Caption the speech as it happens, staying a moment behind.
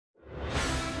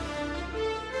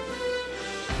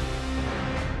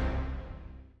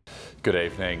Good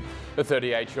evening. The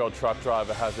 38-year-old truck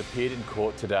driver has appeared in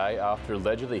court today after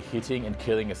allegedly hitting and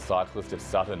killing a cyclist at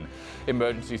Sutton.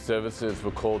 Emergency services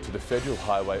were called to the federal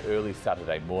highway early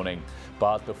Saturday morning,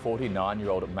 but the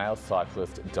 49-year-old male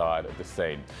cyclist died at the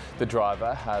scene. The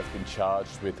driver has been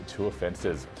charged with 2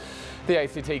 offences. The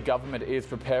ACT government is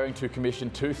preparing to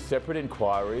commission 2 separate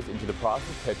inquiries into the price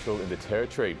of petrol in the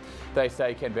Territory. They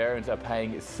say Canberrans are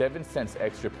paying 7 cents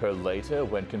extra per litre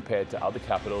when compared to other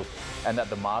capitals, and that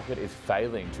the market is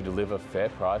failing to deliver fair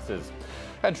prices.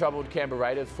 And troubled Canberra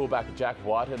Raiders fullback Jack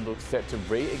Whiten looks set to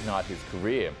reignite his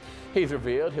career. He's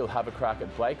revealed he'll have a crack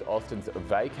at Blake Austin's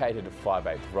vacated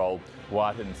 5/8 role.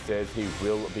 Whiten says he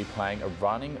will be playing a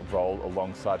running role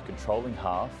alongside controlling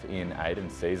half in Aidan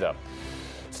Caesar.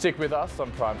 Stick with us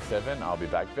on Prime7. I'll be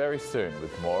back very soon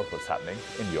with more of what's happening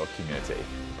in your community.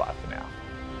 Bye for now.